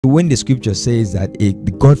When the scripture says that the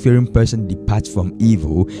God-fearing person departs from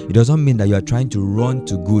evil, it doesn't mean that you are trying to run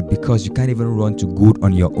to good, because you can't even run to good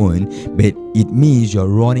on your own, but it means you're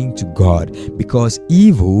running to God, because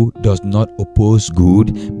evil does not oppose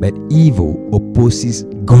good, but evil opposes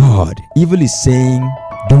God. Evil is saying,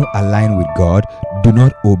 don't align with God, do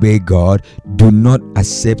not obey God, do not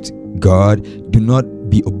accept God, do not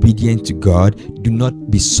be obedient to God, do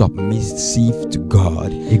not be submissive to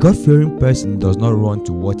God. A God-fearing person does not run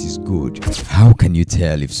to what is good. How can you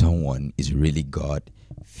tell if someone is really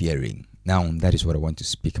God-fearing? Now, that is what I want to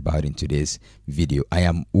speak about in today's video. I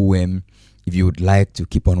am Uwem. If you would like to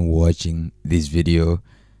keep on watching this video,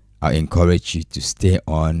 I encourage you to stay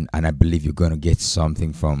on, and I believe you're going to get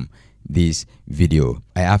something from this video.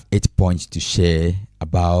 I have 8 points to share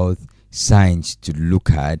about signs to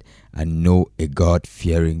look at and know a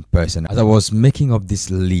God-fearing person. As I was making up this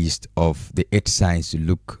list of the 8 signs to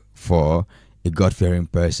look for a God-fearing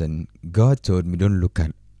person, God told me, don't look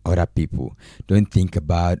at other people, don't think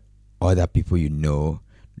about other people you know,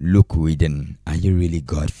 look within. Are you really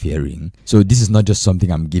God-fearing? So this is not just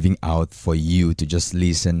something I'm giving out for you to just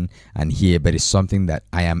listen and hear, but it's something that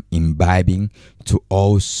I am imbibing to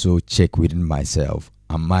also check within myself.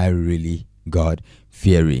 Am I really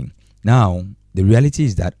God-fearing? Now, the reality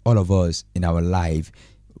is that all of us in our life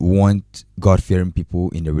want God-fearing people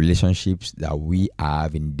in the relationships that we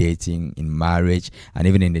have, in dating, in marriage, and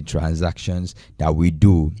even in the transactions that we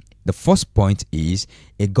do. The first point is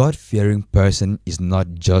a God-fearing person is not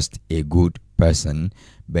just a good person,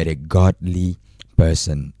 but a godly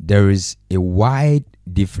person. There is a wide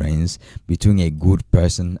difference between a good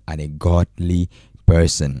person and a godly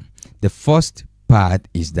person. The first part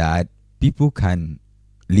is that people can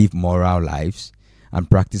live moral lives and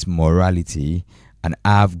practice morality and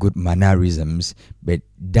have good mannerisms, but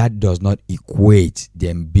that does not equate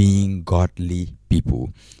them being godly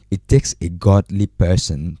people. It takes a godly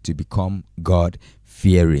person to become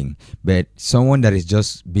God-fearing, but someone that is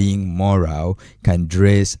just being moral can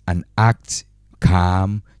dress and act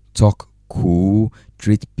calm, talk cool,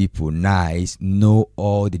 treat people nice, know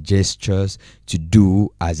all the gestures to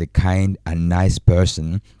do as a kind and nice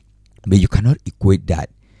person, but you cannot equate that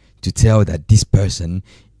to tell that this person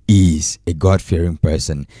is a God-fearing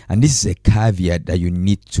person. And this is a caveat that you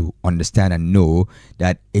need to understand and know,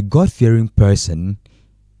 that a God-fearing person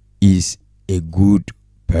is a good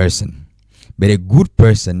person, but a good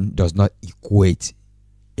person does not equate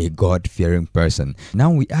a God-fearing person.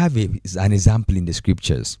 Now we have an example in the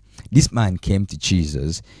scriptures. This man came to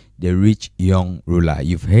Jesus, the rich young ruler.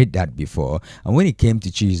 You've heard that before. And when he came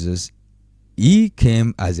to Jesus, he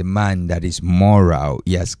came as a man that is moral.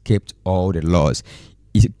 He has kept all the laws.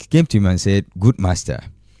 He came to him and said, "Good master,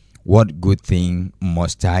 what good thing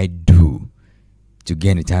must I do to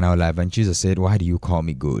gain eternal life?" And Jesus said, "Why do you call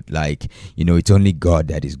me good? It's only God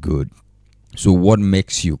that is good. So what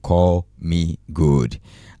makes you call me good?"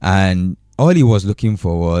 And all he was looking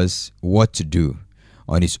for was what to do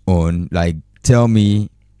on his own. Tell me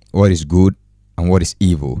what is good and what is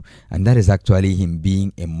evil. And that is actually him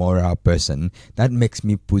being a moral person. That makes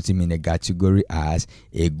me put him in a category as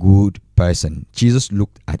a good person. Jesus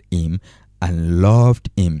looked at him and loved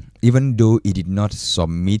him. Even though he did not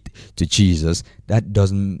submit to Jesus, that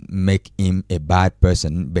doesn't make him a bad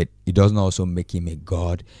person, but it doesn't also make him a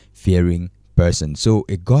God-fearing person. So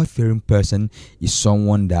a God-fearing person is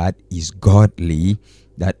someone that is godly,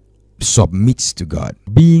 that submits to God.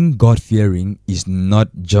 Being God-fearing is not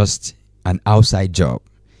just an outside job.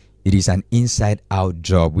 It is an inside out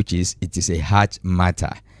job, which is, it is a heart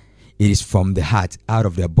matter. It is from the heart. Out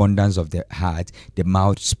of the abundance of the heart, the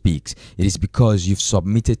mouth speaks. It is because you've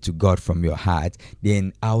submitted to God from your heart,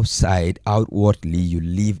 then outwardly, you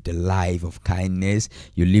live the life of kindness,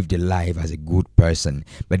 you live the life as a good person.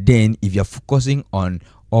 But then if you're focusing on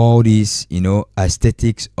all these,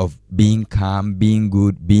 aesthetics of being calm, being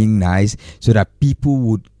good, being nice, so that people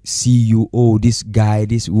would see you, oh, this guy,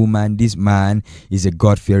 this woman, this man is a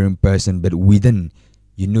God-fearing person, but within,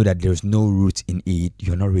 you know that there's no root in it,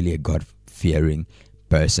 you're not really a God-fearing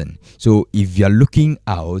person. So if you're looking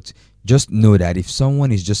out, just know that if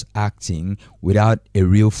someone is just acting without a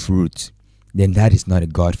real fruit, then that is not a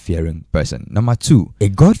God-fearing person. Number 2, a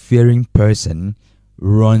God-fearing person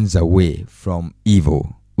runs away from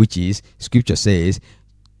evil, which is, scripture says,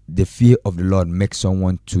 the fear of the Lord makes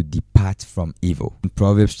someone to depart from evil. In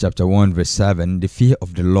Proverbs chapter 1 verse 7, the fear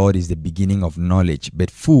of the Lord is the beginning of knowledge,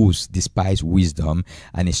 but fools despise wisdom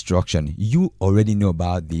and instruction. You already know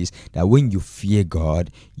about this, that when you fear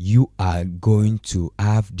God, you are going to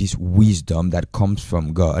have this wisdom that comes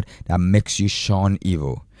from God that makes you shun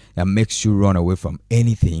evil. that makes you run away from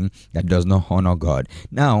anything that does not honor God.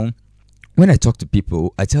 Now, when I talk to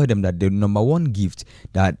people, I tell them that the number one gift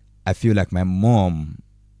that I feel like my mom,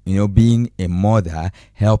 being a mother,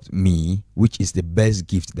 helped me, which is the best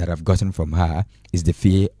gift that I've gotten from her, is the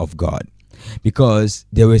fear of God. Because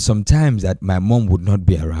there were some times that my mom would not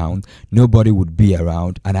be around, nobody would be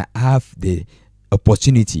around, and I have the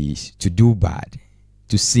opportunities to do bad,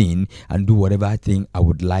 to sin, and do whatever thing I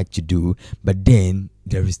would like to do. But then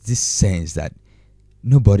there is this sense that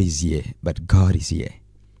nobody is here, but God is here.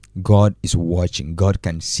 God is watching. God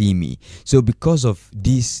can see me. So because of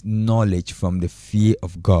this knowledge from the fear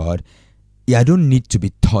of God, I don't need to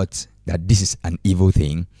be taught that this is an evil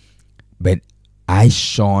thing, but I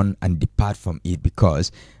shun and depart from it,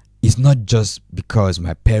 because it's not just because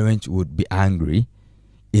my parents would be angry.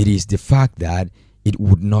 It is the fact that it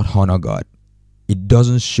would not honor God. It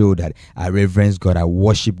doesn't show that I reverence God, I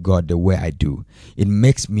worship God the way I do. It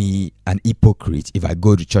makes me an hypocrite if I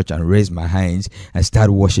go to church and raise my hands and start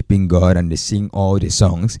worshiping God and they sing all the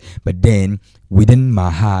songs, but then within my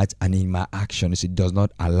heart and in my actions it does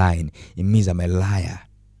not align. It means I'm a liar.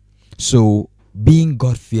 So being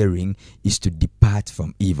God-fearing is to depart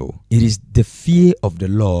from evil. It is the fear of the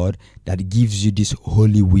Lord that gives you this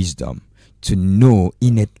holy wisdom to know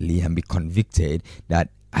innately and be convicted that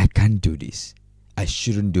I can't do this. I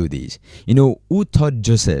shouldn't do this. Who taught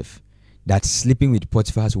Joseph that sleeping with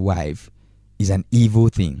Potiphar's wife is an evil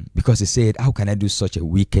thing? Because he said, how can I do such a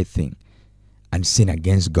wicked thing and sin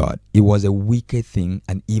against God? It was a wicked thing,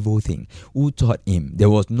 an evil thing. Who taught him? There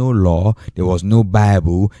was no law, there was no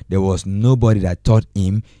Bible, there was nobody that taught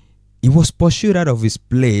him. He was pursued out of his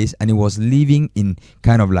place, and he was living in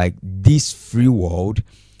kind of like this free world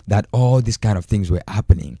that all these kind of things were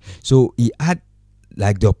happening. So he had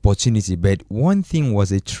like the opportunity, but one thing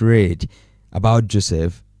was a trade about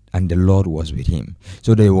Joseph, and the Lord was with him.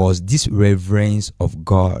 So there was this reverence of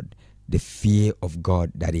God, the fear of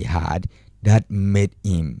God that he had, that made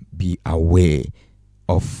him be aware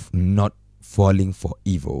of not falling for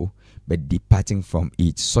evil, but departing from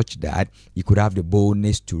it, such that he could have the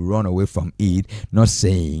boldness to run away from it, not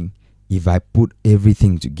saying, if I put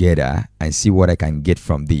everything together and see what I can get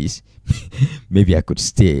from this, maybe I could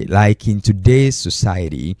stay. Like in today's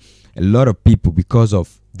society, a lot of people, because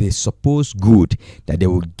of the supposed good that they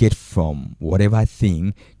would get from whatever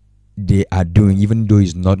thing they are doing, even though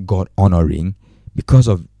it's not God honoring, because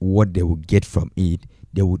of what they would get from it,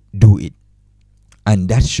 they would do it. And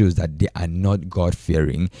that shows that they are not God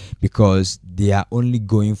fearing, because they are only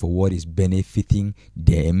going for what is benefiting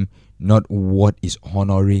them, not what is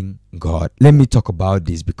honoring God. Let me talk about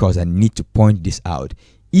this, because I need to point this out.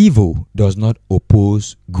 Evil does not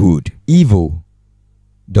oppose good. Evil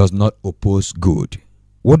does not oppose good.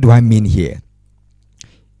 What do I mean here?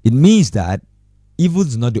 It means that evil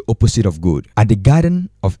is not the opposite of good. At the Garden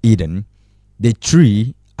of Eden, the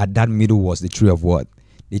tree at that middle was the tree of what?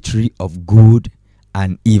 The tree of good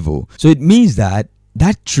and evil. So it means that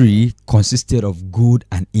that tree consisted of good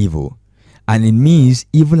and evil. And it means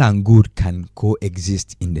evil and good can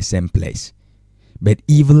coexist in the same place. But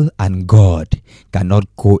evil and God cannot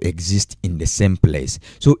coexist in the same place.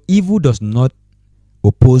 So evil does not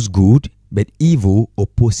oppose good, but evil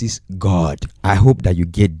opposes God. I hope that you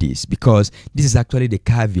get this, because this is actually the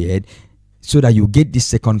caveat, so that you get this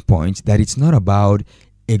second point, that it's not about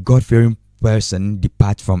a God-fearing person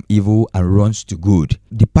depart from evil and runs to good.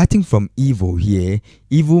 Departing from evil here,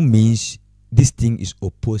 evil means this thing is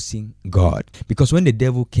opposing God. Because when the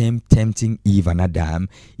devil came tempting Eve and Adam,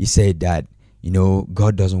 he said that,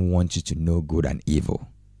 God doesn't want you to know good and evil.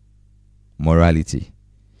 Morality.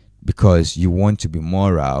 Because you want to be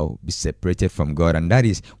moral, be separated from God. And that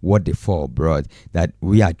is what the fall brought. That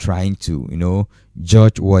we are trying to,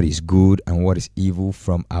 judge what is good and what is evil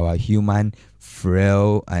from our human,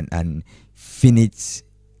 frail, and finite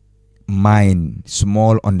mind,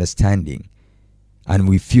 small understanding. And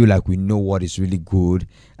we feel like we know what is really good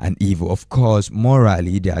and evil. Of course,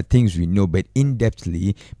 morally, there are things we know, but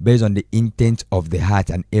in-depthly, based on the intent of the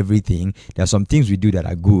heart and everything, there are some things we do that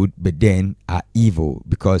are good, but then are evil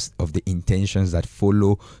because of the intentions that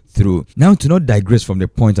follow through. Now, to not digress from the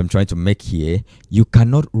point I'm trying to make here, you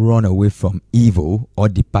cannot run away from evil or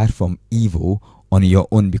depart from evil on your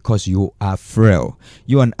own, because you are frail.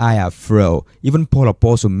 You and I are frail. Even Paul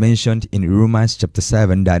Apostle mentioned in Romans chapter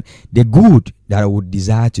 7 that the good that I would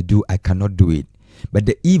desire to do, I cannot do it. But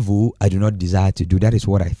the evil I do not desire to do, that is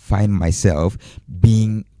what I find myself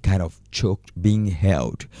being kind of choked, being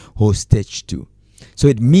held hostage to. So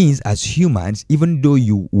it means as humans, even though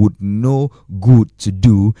you would know good to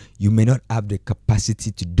do, you may not have the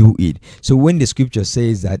capacity to do it. So when the scripture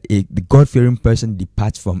says that the God-fearing person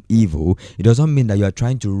departs from evil, it doesn't mean that you are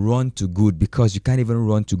trying to run to good, because you can't even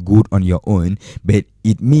run to good on your own, but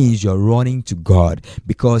it means you're running to God,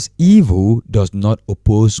 because evil does not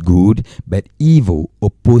oppose good, but evil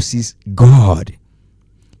opposes God.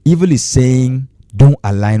 Evil is saying, don't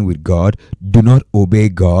align with God, do not obey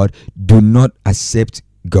God, do not accept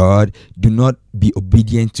God, do not be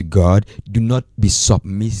obedient to God, do not be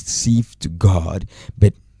submissive to God,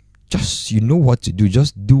 but just what to do,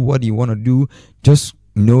 just do what you want to do, just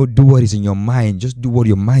do what is in your mind, just do what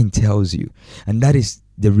your mind tells you. And that is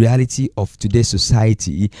the reality of today's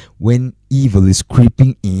society, when evil is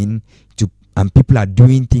creeping in and people are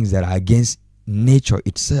doing things that are against nature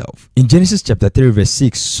itself. In Genesis chapter 3 verse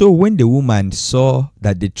 6, so when the woman saw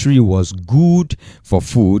that the tree was good for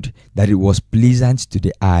food, that it was pleasant to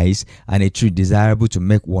the eyes, and a tree desirable to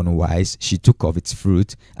make one wise, she took of its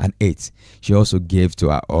fruit and ate. She also gave to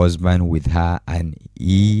her husband with her, and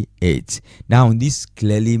he ate. Now this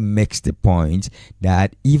clearly makes the point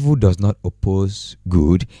that evil does not oppose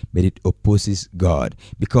good, but it opposes God.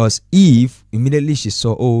 Because Eve, immediately she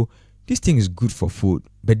saw, oh, this thing is good for food,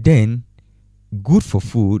 but then good for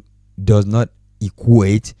food does not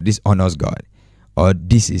equate this honors God, or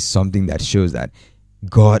this is something that shows that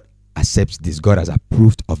God accepts this, God has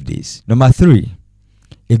approved of this. Number 3,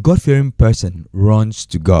 a God-fearing person runs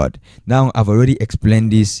to God. Now I've already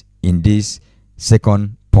explained this in this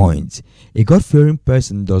second point. A God-fearing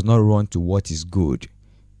person does not run to what is good.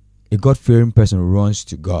 A God-fearing person runs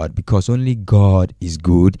to God, because only God is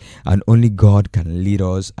good, and only God can lead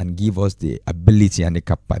us and give us the ability and the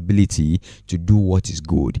capability to do what is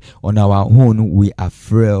good. On our own, we are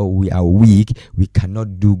frail, we are weak, we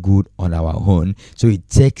cannot do good on our own. So it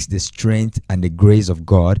takes the strength and the grace of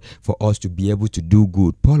God for us to be able to do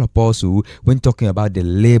good. Paul Apostle, when talking about the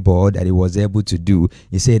labor that he was able to do,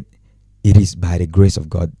 he said, it is by the grace of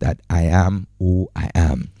God that I am who I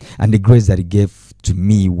am. And the grace that he gave to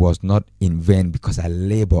me was not in vain, because I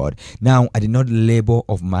labored. Now, I did not labor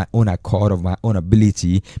of my own accord, of my own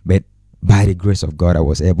ability, but by the grace of God, I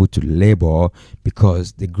was able to labor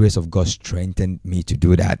because the grace of God strengthened me to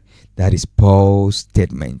do that. That is Paul's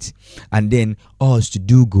statement. And then us to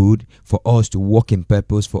do good, for us to walk in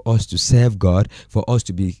purpose, for us to serve God, for us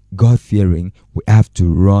to be God-fearing, we have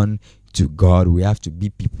to run to God. We have to be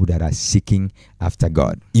people that are seeking after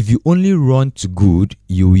God. If you only run to good,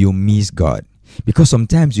 you will miss God, because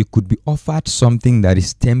sometimes you could be offered something that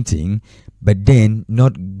is tempting, but then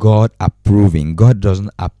not God approving. God doesn't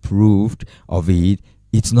approve of it.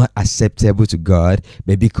 It's not acceptable to God,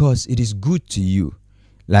 but because it is good to you.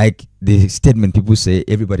 Like the statement people say,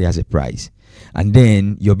 everybody has a price. And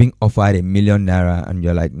then you're being offered ₦1 million and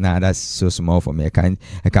you're like, nah, that's so small for me. I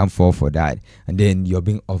can't fall for that. And then you're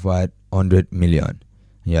being offered 100 million.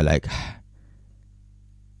 And you're like,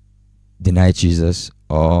 deny Jesus,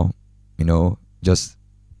 or just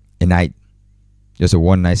a night, just a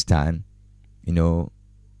one night stand,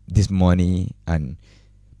 this money.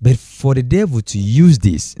 But for the devil to use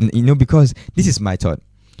this, because this is my thought,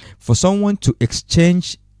 for someone to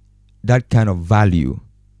exchange that kind of value,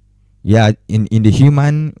 in the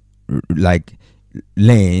human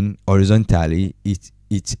lane, horizontally,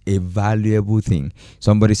 it's a valuable thing.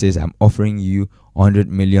 Somebody says, I'm offering you 100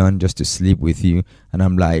 million just to sleep with you, and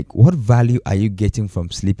I'm like, what value are you getting from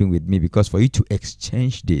sleeping with me? Because for you to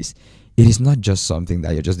exchange this, it is not just something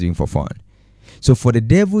that you're just doing for fun. So for the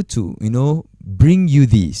devil to bring you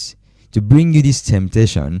this, to bring you this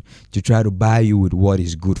temptation, to try to buy you with what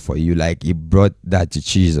is good for you, like he brought that to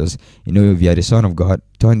Jesus. If you are the Son of God,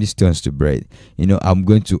 turn these stones to bread. I'm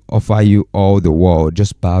going to offer you all the world,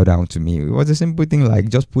 just bow down to me. It was a simple thing, like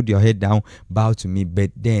just put your head down, bow to me.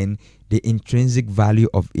 But then the intrinsic value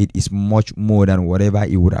of it is much more than whatever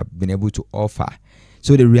he would have been able to offer.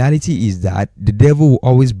 So the reality is that the devil will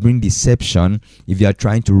always bring deception if you are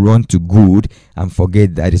trying to run to good and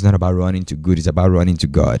forget that it's not about running to good, it's about running to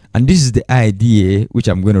God. And this is the idea which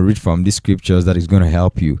I'm going to read from these scriptures that is going to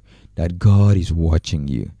help you, that God is watching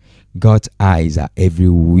you. God's eyes are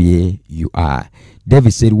everywhere you are.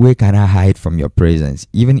 David said, where can I hide from your presence?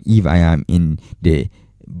 Even if I am in the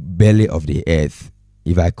belly of the earth,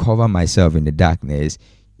 if I cover myself in the darkness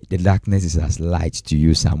is as light to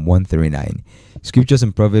you. Psalm 139. Scriptures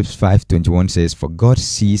in Proverbs 5:21 says, for God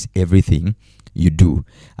sees everything you do,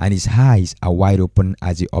 and his eyes are wide open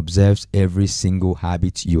as he observes every single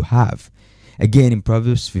habit you have. Again, in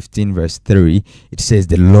Proverbs 15 verse 3, it says,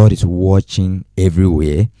 the Lord is watching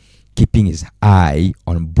everywhere, keeping his eye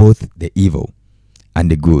on both the evil and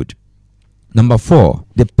the good. Number 4,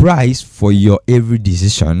 the price for your every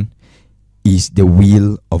decision is the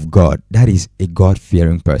will of God. That is a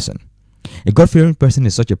God-fearing person. A God-fearing person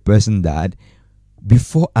is such a person that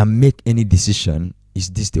before I make any decision, is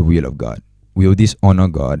this the will of God? Will this honor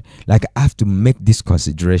God? Like, I have to make this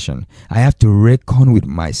consideration. I have to reckon with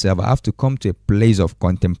myself. I have to come to a place of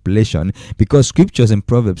contemplation, because scriptures in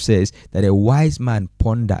Proverbs says that a wise man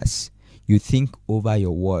ponders. You think over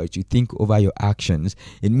your words, you think over your actions.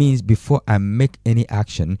 It means before I make any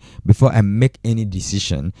action, before I make any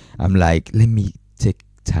decision, I'm like, let me take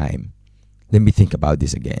time. Let me think about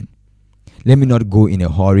this again. Let me not go in a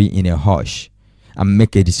hurry, in a hush, and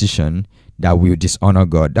make a decision that will dishonor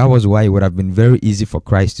God. That was why it would have been very easy for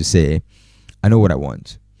Christ to say, I know what I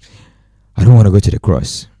want. I don't want to go to the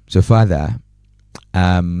cross. So Father,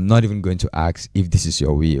 I'm not even going to ask if this is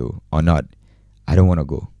your will or not. I don't want to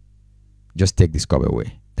go. Just take this cup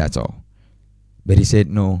away. That's all. But he said,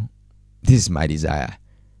 no, this is my desire,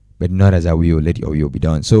 but not as I will, let your will be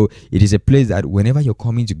done. So it is a place that whenever you're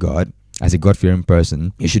coming to God as a God-fearing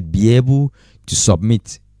person, you should be able to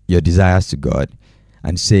submit your desires to God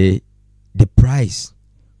and say, the price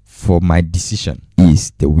for my decision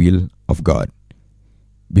is the will of God.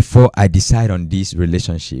 Before I decide on this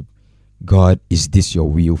relationship, God, is this your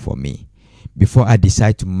will for me? Before I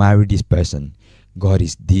decide to marry this person, God,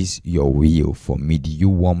 is this your will for me? Do you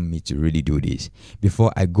want me to really do this?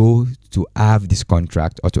 Before I go to have this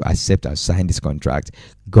contract or to accept or sign this contract,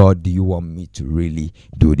 God, do you want me to really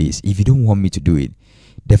do this? If you don't want me to do it,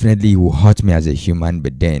 definitely it will hurt me as a human,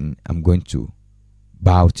 but then I'm going to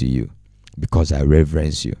bow to you because I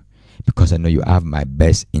reverence you, because I know you have my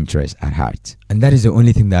best interest at heart. And that is the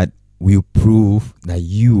only thing that will prove that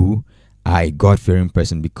you are a God-fearing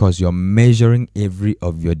person, because you're measuring every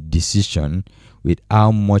of your decision with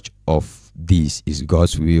how much of this is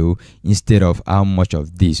God's will instead of how much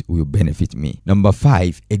of this will benefit me. Number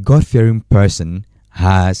 5, a God-fearing person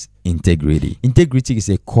has integrity. Integrity is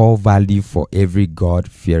a core value for every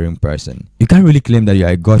God-fearing person. You can't really claim that you're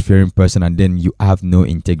a God-fearing person and then you have no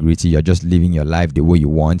integrity. You're just living your life the way you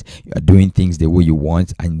want. You're doing things the way you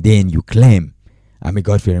want, and then you claim, I'm a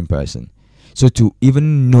God-fearing person. So to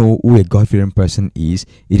even know who a God-fearing person is,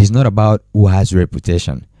 it is not about who has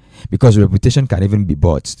reputation, because reputation can even be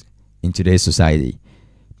bought in today's society.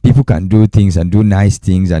 People can do things and do nice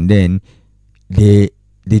things, and then the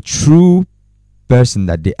true person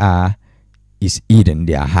that they are is hidden.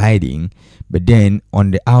 They are hiding, but then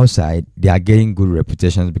on the outside they are getting good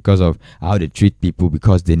reputations because of how they treat people,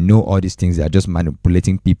 because they know all these things. They are just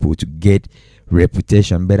manipulating people to get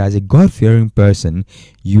reputation. But as a God-fearing person,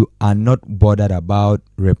 you are not bothered about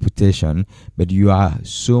reputation, but you are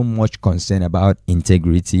so much concerned about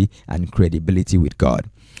integrity and credibility with God,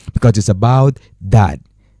 because it's about that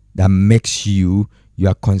makes you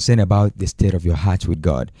are concerned about the state of your heart with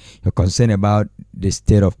God. You're concerned about the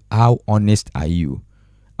state of how honest are you,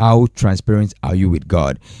 how transparent are you with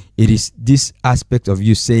God. It is this aspect of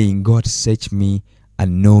you saying, God, search me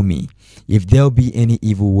and know me. If there'll be any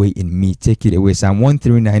evil way in me, take it away. Psalm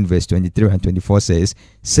 139 verse 23 and 24 says,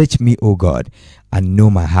 search me, O God, and know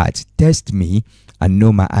my heart. Test me and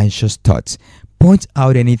know my anxious thoughts. Point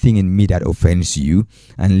out anything in me that offends you,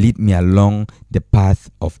 and lead me along the path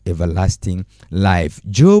of everlasting life.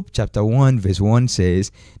 Job chapter 1 verse 1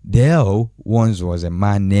 says, there once was a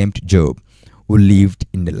man named Job who lived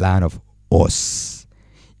in the land of Uz.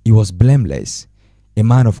 He was blameless, a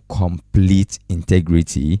man of complete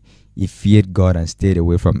integrity. He feared God and stayed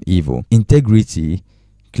away from evil. Integrity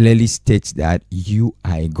clearly states that you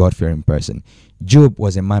are a God-fearing person. Job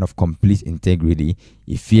was a man of complete integrity.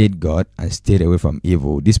 He feared God and stayed away from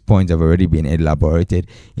evil. These points have already been elaborated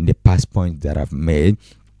in the past points that I've made.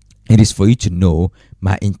 It is for you to know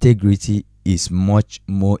my integrity is much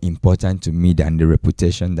more important to me than the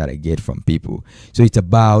reputation that I get from people. So it's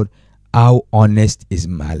about how honest is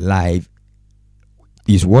my life.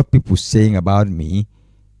 Is what people saying about me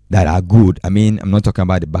that are good. I mean, I'm not talking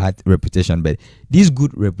about the bad reputation, but this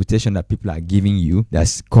good reputation that people are giving you,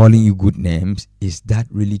 that's calling you good names, is that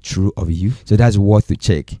really true of you? So that's worth to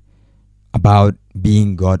check about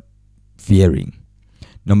being God-fearing.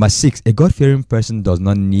 Number 6, a God-fearing person does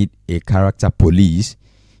not need a character police,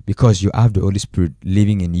 because you have the Holy Spirit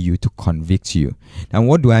living in you to convict you. Now,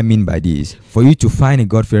 what do I mean by this? For you to find a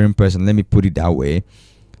God-fearing person, let me put it that way,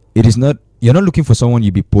 it is not, you're not looking for someone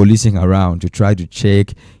you'll be policing around to try to check,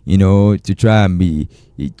 to try and be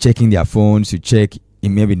checking their phones, to check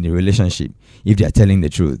maybe in the relationship if they are telling the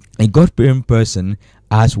truth. A God-fearing person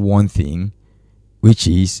has one thing, which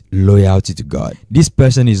is loyalty to God. This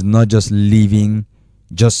person is not just living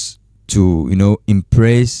just to,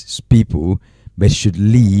 impress people, but should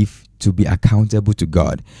live to be accountable to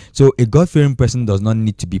God. So a God-fearing person does not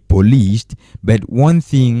need to be policed, but one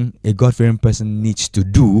thing a God-fearing person needs to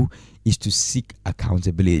do is to seek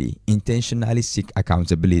accountability, intentionally seek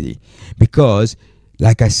accountability. Because,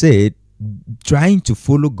 like I said, trying to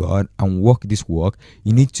follow God and walk this walk,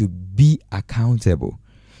 you need to be accountable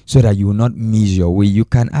so that you will not miss your way. You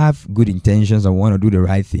can have good intentions and want to do the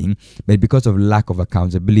right thing, but because of lack of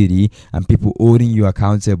accountability and people holding you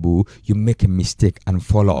accountable, you make a mistake and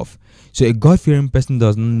fall off. So a God-fearing person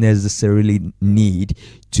doesn't necessarily need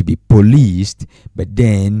to be policed, but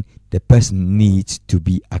then the person needs to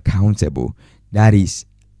be accountable. That is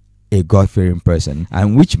a God-fearing person.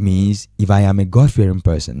 And which means if I am a God-fearing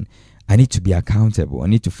person, I need to be accountable. I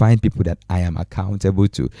need to find people that I am accountable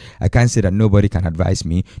to. I can't say that nobody can advise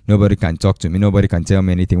me, nobody can talk to me, nobody can tell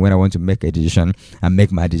me anything when I want to make a decision and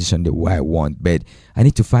make my decision the way I want. But I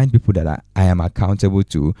need to find people that I am accountable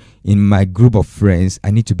to. In my group of friends,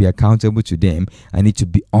 I need to be accountable to them. I need to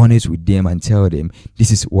be honest with them and tell them,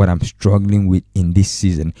 this is what I'm struggling with in this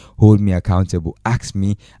season. Hold me accountable. Ask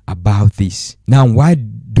me about this. Now, why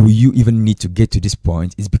do you even need to get to this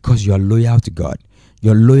point? It's because you are loyal to God.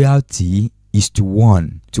 Your loyalty is to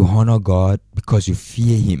one, to honor God because you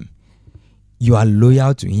fear Him. You are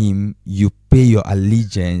loyal to Him. You pay your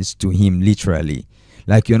allegiance to Him literally.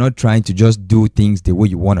 Like you're not trying to just do things the way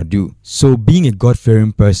you want to do. So being a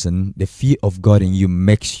God-fearing person, the fear of God in you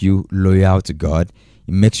makes you loyal to God.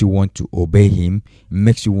 It makes you want to obey Him. It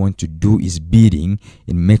makes you want to do His bidding.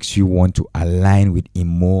 It makes you want to align with Him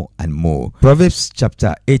more and more. Proverbs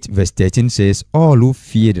chapter 8 verse 13 says, all who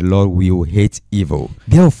fear the Lord will hate evil.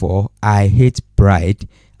 Therefore, I hate pride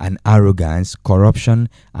and arrogance, corruption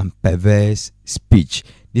and perverse speech.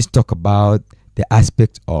 This talk about the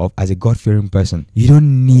aspect of, as a God-fearing person, you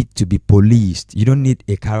don't need to be policed. You don't need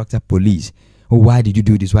a character police. Oh, why did you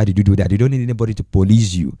do this? Why did you do that? You don't need anybody to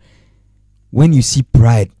police you. When you see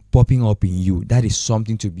pride popping up in you, that is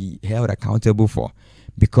something to be held accountable for,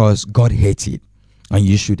 because God hates it and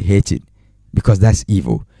you should hate it, because that's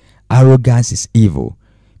evil. Arrogance is evil.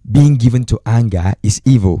 Being given to anger is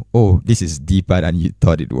evil. Oh, this is deeper than you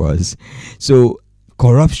thought it was. So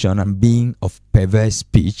corruption and being of perverse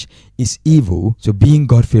speech is evil. So being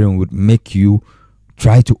God-fearing would make you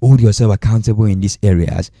try to hold yourself accountable in these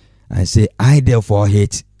areas and say, I therefore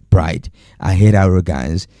hate pride, I hate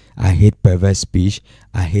arrogance, I hate perverse speech,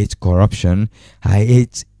 I hate corruption, I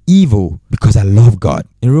hate evil, because I love God.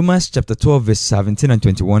 In Romans chapter 12 verse 17 and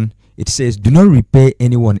 21, it says, do not repay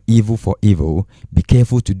anyone evil for evil. Be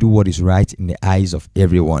careful to do what is right in the eyes of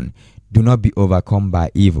everyone. Do not be overcome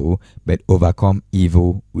by evil, but overcome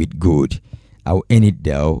evil with good. I'll end it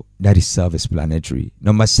there. That is self-explanatory.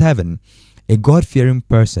 Number 7, a God-fearing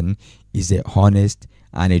person is a honest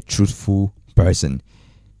and a truthful person.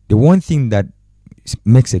 The one thing that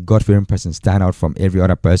makes a God-fearing person stand out from every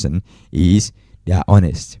other person is they are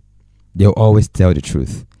honest. They'll always tell the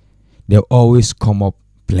truth. They'll always come up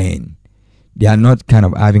plain. They are not kind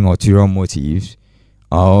of having ulterior motives,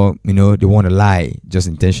 or they want to lie, just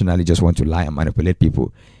intentionally just want to lie and manipulate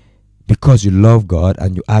people. Because you love God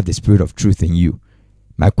and you have the spirit of truth in you.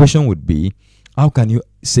 My question would be, how can you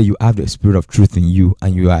say you have the spirit of truth in you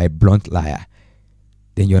and you are a blunt liar?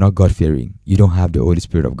 Then you're not God-fearing. You don't have the Holy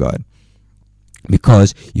Spirit of God.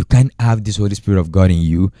 Because you can't have this Holy Spirit of God in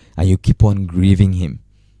you and you keep on grieving Him.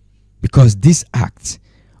 Because this act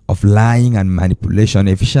of lying and manipulation,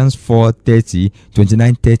 Ephesians 4:30,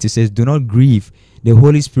 29:30 says, do not grieve the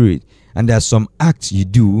Holy Spirit. And there are some acts you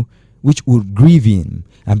do which would grieve Him.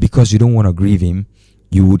 And because you don't want to grieve Him,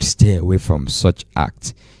 you would stay away from such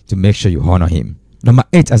acts to make sure you honor Him. Number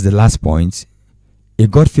 8, as the last point, a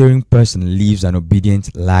God-fearing person lives an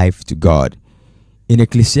obedient life to God. In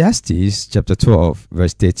Ecclesiastes chapter 12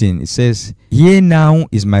 verse 13, it says, here now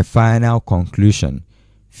is my final conclusion.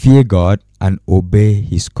 Fear God and obey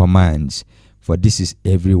His commands, for this is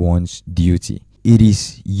everyone's duty. It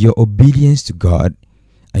is your obedience to God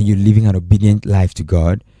and you living an obedient life to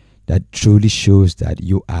God that truly shows that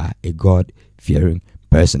you are a God-fearing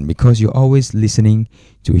person, because you're always listening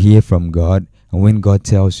to hear from God, and when God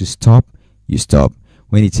tells you stop, you stop.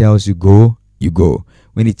 When He tells you go, you go.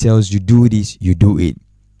 When He tells you do this, you do it.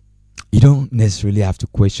 You don't necessarily have to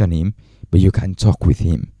question Him, but you can talk with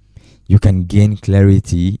Him. You can gain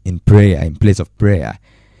clarity in prayer, in place of prayer.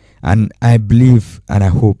 And I believe and I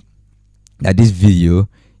hope that this video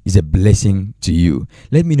is a blessing to you.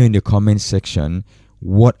 Let me know in the comment section,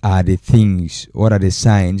 what are the things, what are the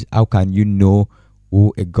signs, how can you know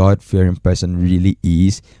who a God-fearing person really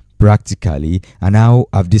is practically, and how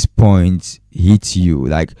have these points hit you?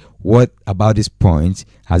 Like, what about this point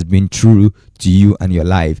has been true to you and your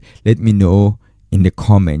life? Let me know in the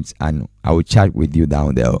comments, and I will chat with you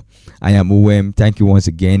down there. I am Uwem. Thank you once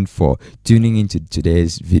again for tuning into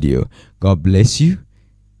today's video. God bless you.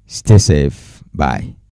 Stay safe. Bye.